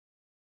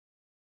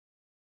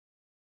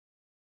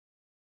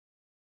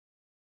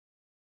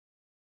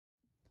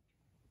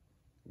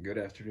Good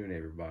afternoon,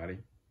 everybody.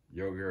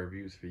 Yoga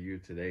reviews for you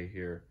today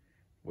here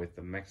with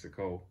the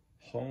Mexico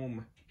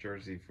home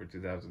jersey for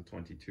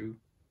 2022.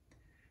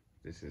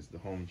 This is the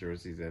home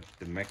jersey that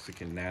the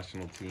Mexican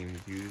national team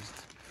used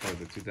for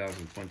the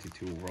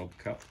 2022 World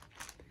Cup,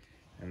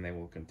 and they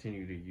will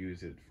continue to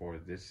use it for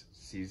this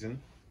season.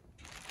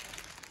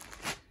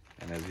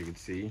 And as you can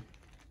see,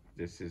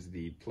 this is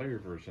the player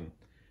version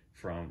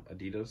from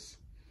Adidas,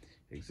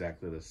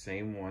 exactly the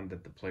same one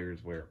that the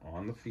players wear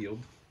on the field.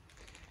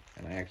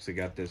 And I actually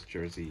got this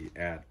jersey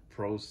at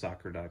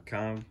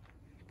prosoccer.com.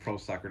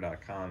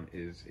 Prosoccer.com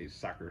is a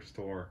soccer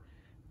store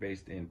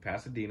based in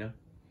Pasadena,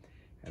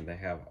 and they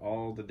have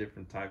all the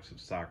different types of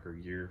soccer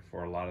gear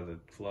for a lot of the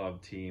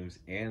club teams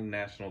and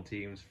national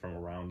teams from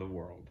around the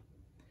world.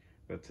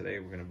 But today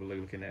we're going to be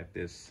looking at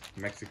this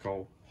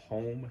Mexico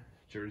home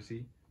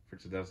jersey for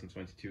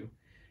 2022,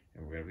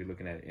 and we're going to be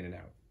looking at it in and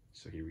out.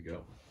 So here we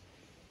go.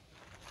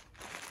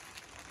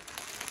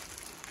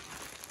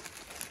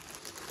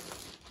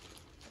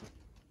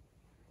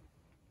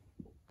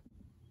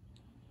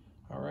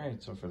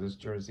 Alright, so for this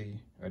jersey,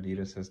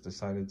 Adidas has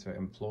decided to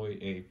employ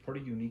a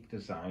pretty unique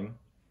design.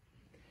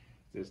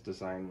 This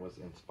design was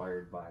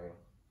inspired by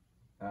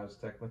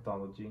Aztec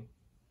mythology,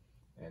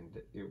 and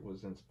it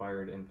was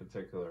inspired in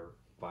particular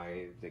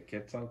by the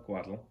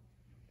Quetzalcoatl,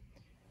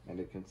 and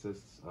it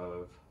consists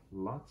of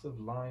lots of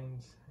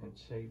lines and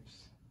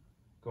shapes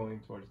going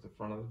towards the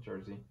front of the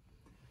jersey.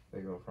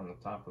 They go from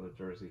the top of the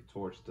jersey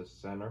towards the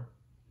center,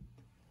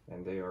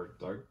 and they are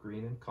dark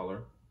green in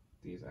color.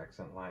 These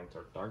accent lines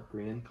are dark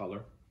green in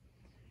color,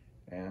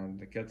 and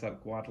the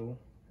Quetzalcoatl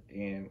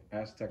in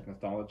Aztec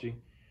mythology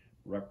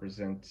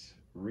represents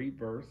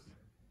rebirth,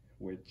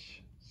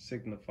 which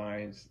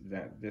signifies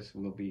that this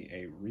will be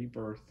a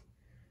rebirth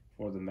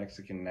for the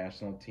Mexican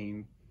national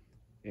team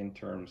in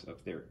terms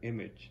of their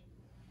image.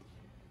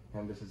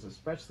 And this is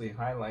especially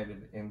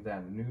highlighted in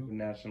that new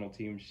national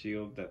team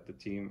shield that the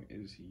team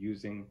is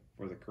using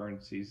for the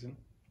current season.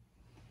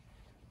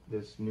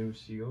 This new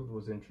shield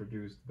was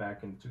introduced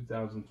back in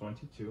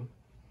 2022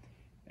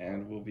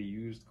 and will be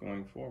used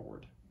going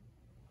forward.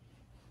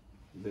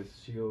 This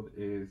shield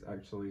is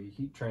actually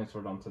heat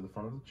transferred onto the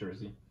front of the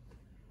jersey.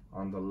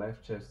 On the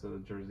left chest of the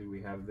jersey,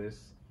 we have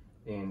this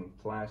in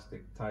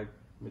plastic type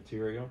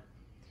material.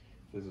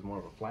 This is more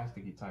of a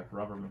plasticky type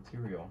rubber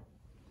material,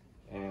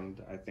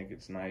 and I think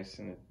it's nice,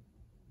 and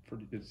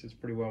it sits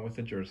pretty well with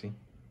the jersey.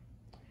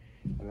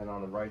 And then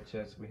on the right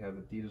chest, we have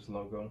the Adidas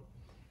logo.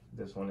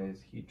 This one is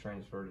heat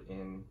transferred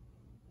in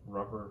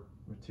rubber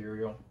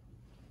material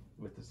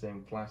with the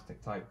same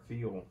plastic type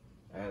feel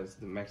as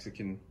the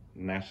Mexican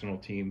national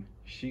team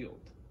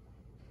shield.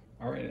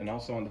 All right, and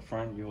also on the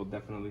front, you will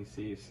definitely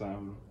see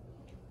some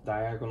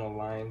diagonal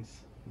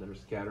lines that are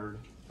scattered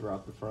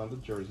throughout the front of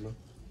the jersey.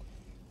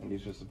 And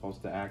these are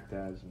supposed to act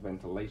as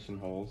ventilation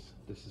holes.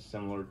 This is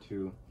similar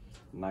to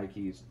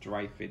Nike's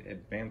Dry Fit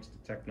advanced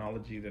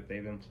technology that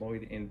they've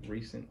employed in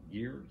recent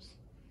years.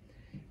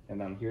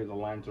 And on here, the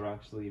lines are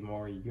actually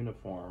more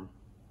uniform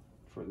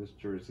for this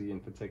jersey in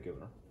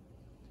particular.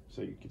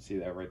 So you can see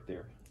that right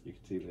there. You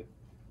can see the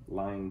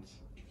lines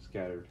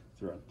scattered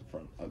throughout the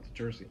front of the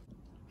jersey.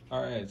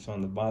 All right, so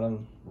on the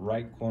bottom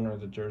right corner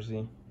of the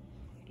jersey,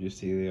 you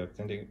see the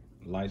authentic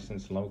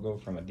license logo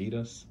from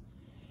Adidas.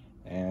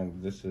 And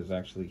this is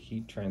actually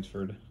heat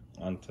transferred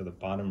onto the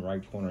bottom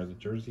right corner of the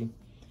jersey.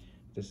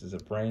 This is a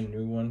brand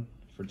new one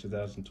for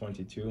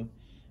 2022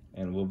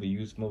 and will be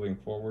used moving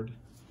forward.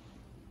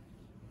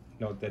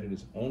 Note that it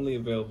is only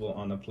available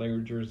on the player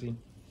jersey.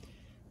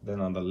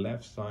 Then on the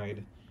left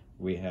side,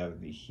 we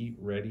have the Heat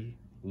Ready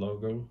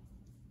logo,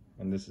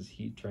 and this is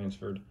heat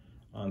transferred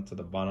onto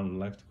the bottom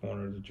left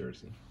corner of the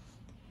jersey.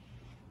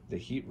 The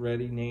Heat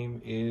Ready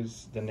name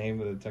is the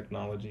name of the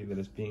technology that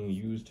is being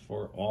used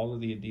for all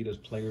of the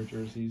Adidas player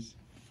jerseys.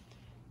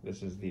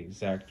 This is the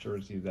exact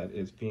jersey that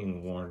is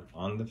being worn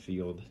on the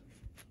field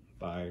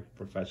by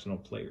professional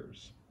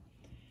players.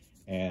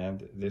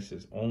 And this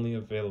is only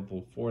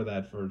available for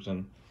that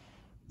version.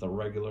 The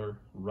regular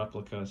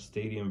replica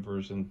stadium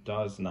version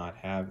does not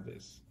have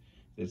this.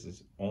 This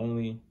is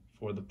only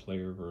for the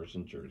player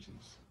version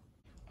jerseys.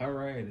 All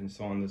right, and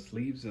so on the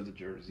sleeves of the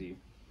jersey,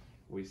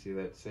 we see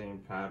that same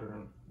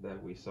pattern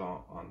that we saw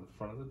on the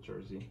front of the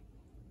jersey,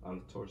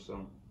 on the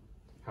torso.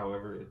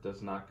 However, it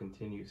does not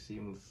continue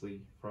seamlessly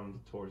from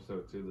the torso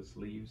to the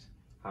sleeves.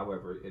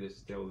 However, it is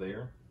still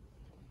there.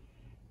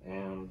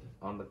 And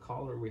on the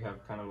collar, we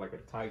have kind of like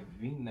a tight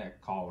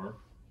V-neck collar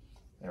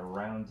that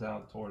rounds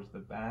out towards the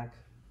back.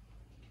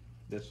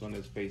 This one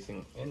is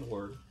facing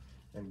inward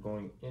and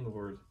going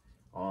inward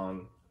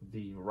on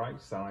the right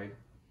side.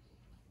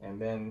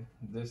 And then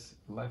this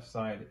left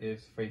side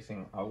is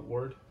facing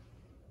outward.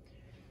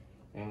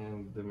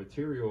 And the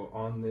material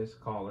on this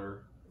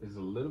collar is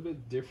a little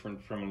bit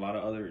different from a lot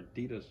of other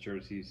Adidas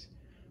jerseys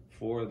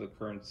for the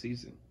current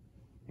season,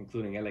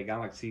 including LA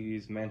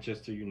Galaxy's,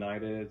 Manchester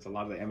United's, a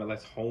lot of the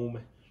MLS home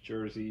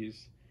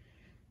jerseys.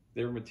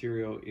 Their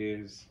material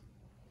is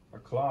a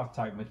cloth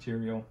type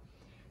material.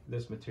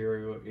 This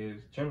material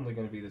is generally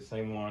going to be the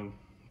same one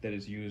that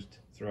is used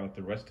throughout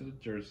the rest of the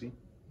jersey.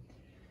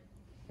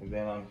 And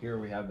then on here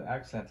we have the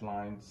accent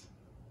lines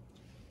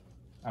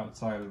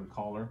outside of the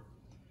collar.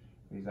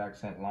 These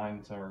accent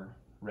lines are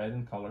red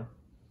in color,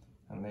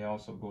 and they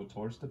also go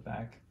towards the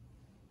back.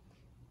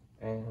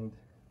 And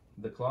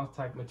the cloth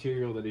type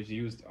material that is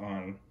used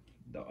on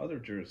the other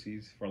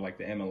jerseys, for like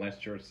the MLS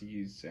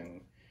jerseys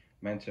and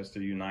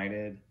Manchester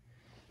United,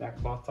 that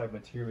cloth type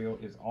material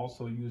is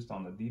also used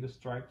on Adidas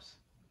stripes.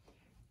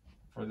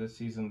 For this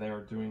season, they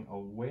are doing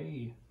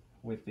away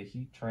with the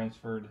heat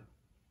transferred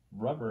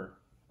rubber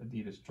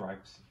Adidas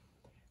stripes,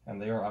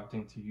 and they are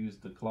opting to use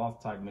the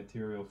cloth type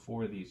material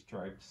for these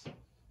stripes.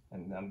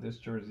 And on this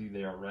jersey,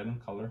 they are red in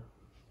color.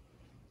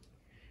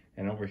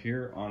 And over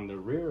here on the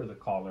rear of the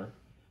collar,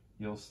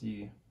 you'll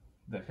see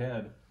the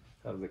head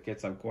of the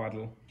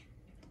Quetzalcoatl.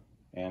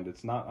 And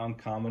it's not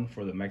uncommon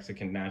for the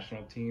Mexican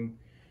national team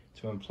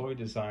to employ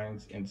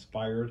designs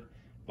inspired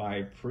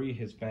by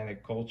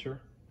pre-Hispanic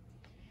culture.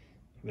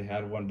 They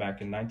had one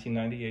back in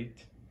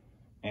 1998,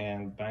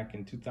 and back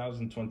in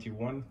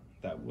 2021,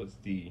 that was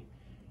the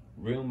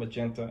real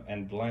magenta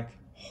and black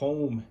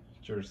home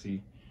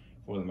jersey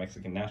for the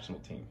Mexican national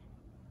team.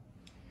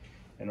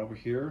 And over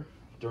here,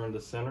 during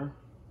the center,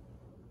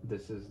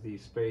 this is the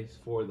space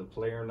for the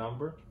player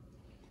number,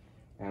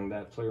 and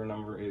that player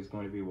number is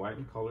going to be white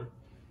in color,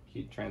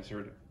 heat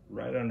transferred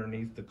right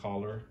underneath the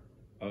collar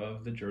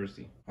of the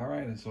jersey. All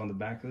right, and so on the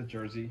back of the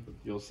jersey,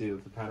 you'll see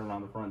that the pattern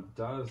on the front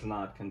does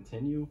not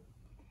continue.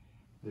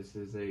 This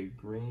is a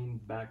green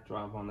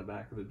backdrop on the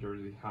back of the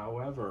jersey.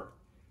 However,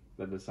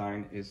 the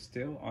design is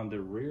still on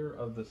the rear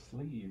of the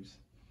sleeves,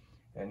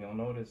 and you'll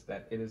notice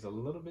that it is a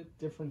little bit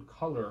different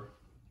color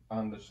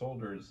on the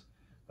shoulders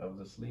of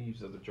the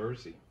sleeves of the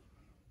jersey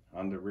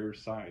on the rear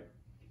side.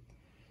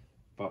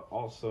 But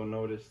also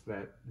notice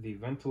that the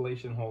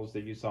ventilation holes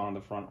that you saw on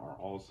the front are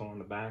also on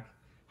the back.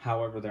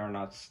 However, they are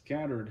not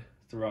scattered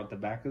throughout the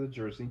back of the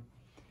jersey.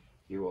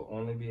 You will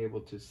only be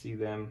able to see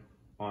them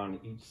on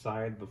each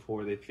side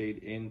before they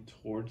fade in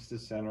towards the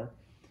center.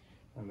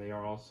 And they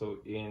are also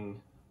in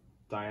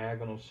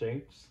diagonal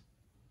shapes.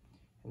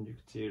 And you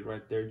can see it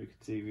right there. You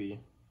can see the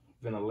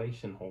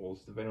ventilation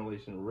holes, the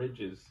ventilation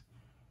ridges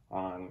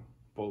on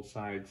both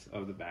sides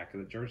of the back of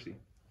the jersey.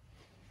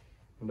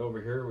 And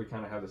over here, we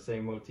kind of have the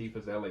same motif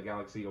as the LA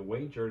Galaxy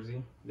away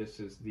jersey. This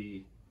is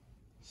the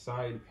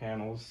side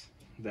panels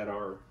that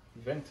are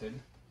vented.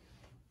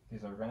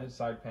 These are vented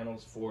side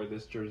panels for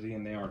this jersey,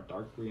 and they are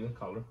dark green in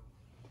color.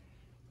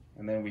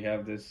 And then we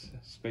have this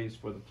space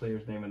for the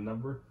player's name and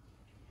number.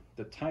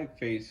 The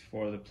typeface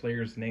for the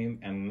player's name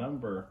and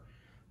number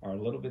are a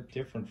little bit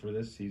different for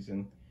this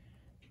season.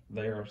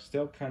 They are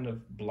still kind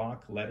of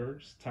block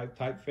letters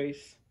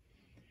typeface,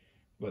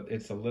 but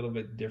it's a little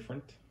bit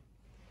different.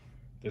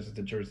 This is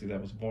the jersey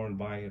that was worn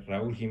by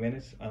Raúl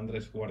Jiménez,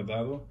 Andrés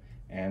Guardado,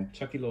 and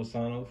Chucky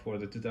Lozano for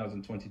the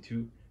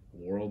 2022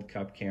 World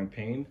Cup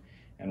campaign,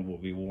 and will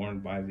be worn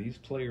by these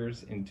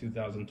players in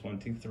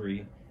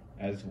 2023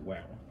 as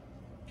well.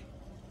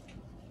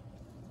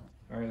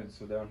 All right,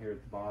 so down here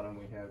at the bottom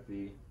we have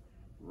the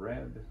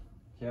red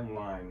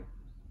hemline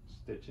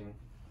stitching.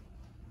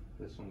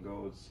 This one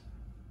goes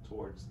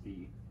towards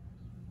the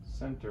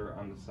center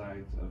on the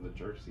sides of the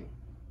jersey.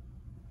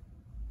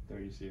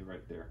 There you see it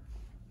right there.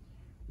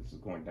 This is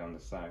going down the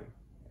side,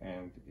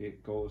 and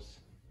it goes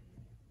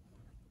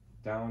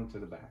down to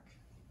the back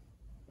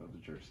of the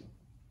jersey.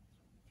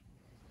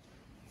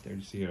 There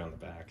you see it on the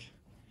back,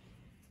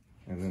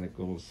 and then it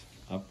goes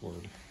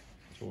upward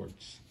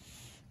towards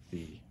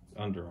the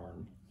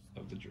underarm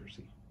of the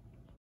jersey.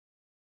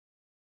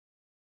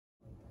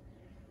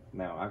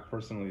 Now, I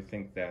personally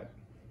think that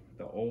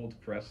the old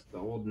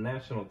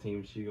national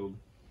team shield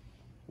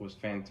was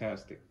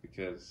fantastic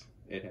because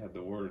it had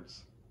the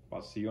words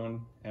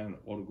Pasión and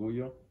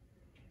Orgullo,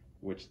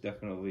 which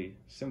definitely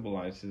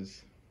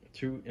symbolizes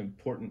two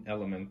important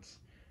elements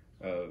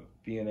of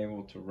being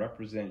able to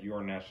represent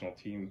your national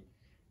team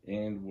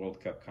in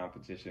World Cup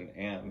competition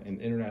and in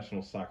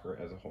international soccer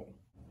as a whole.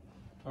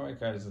 All right,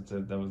 guys,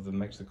 that was the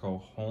Mexico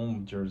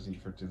home jersey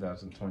for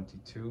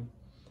 2022.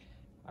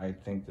 I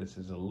think this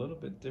is a little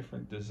bit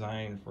different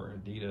design for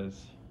Adidas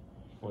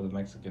for the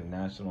Mexican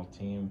national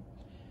team.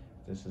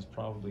 This is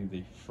probably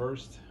the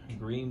first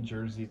green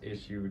jersey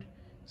issued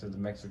to the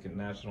Mexican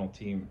national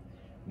team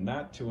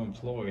not to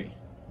employ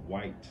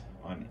white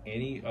on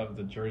any of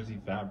the jersey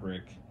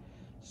fabric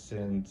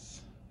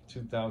since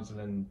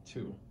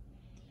 2002.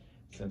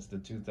 Since the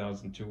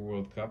 2002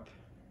 World Cup.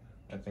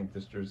 I think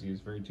this jersey is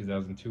very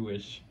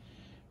 2002-ish.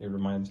 It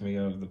reminds me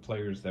of the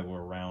players that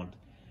were around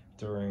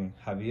during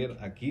Javier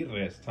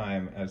Aguirre's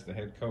time as the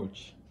head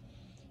coach.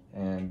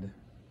 And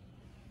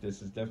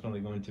this is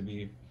definitely going to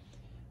be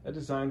a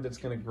design that's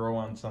going to grow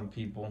on some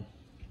people,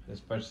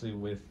 especially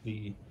with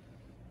the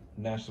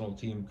national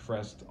team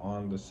crest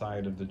on the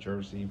side of the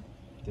jersey.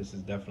 This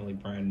is definitely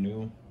brand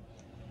new,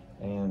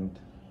 and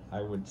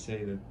I would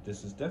say that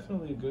this is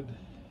definitely a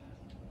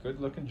good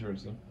looking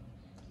jersey.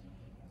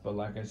 But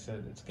like I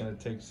said, it's going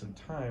to take some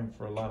time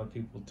for a lot of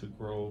people to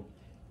grow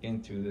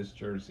into this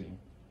jersey.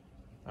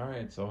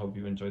 Alright, so I hope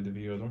you enjoyed the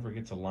video. Don't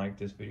forget to like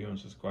this video and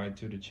subscribe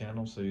to the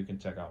channel so you can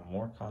check out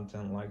more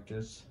content like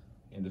this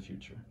in the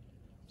future.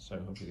 So I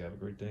hope you have a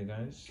great day,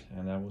 guys,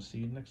 and I will see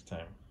you next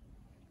time.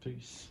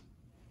 Peace.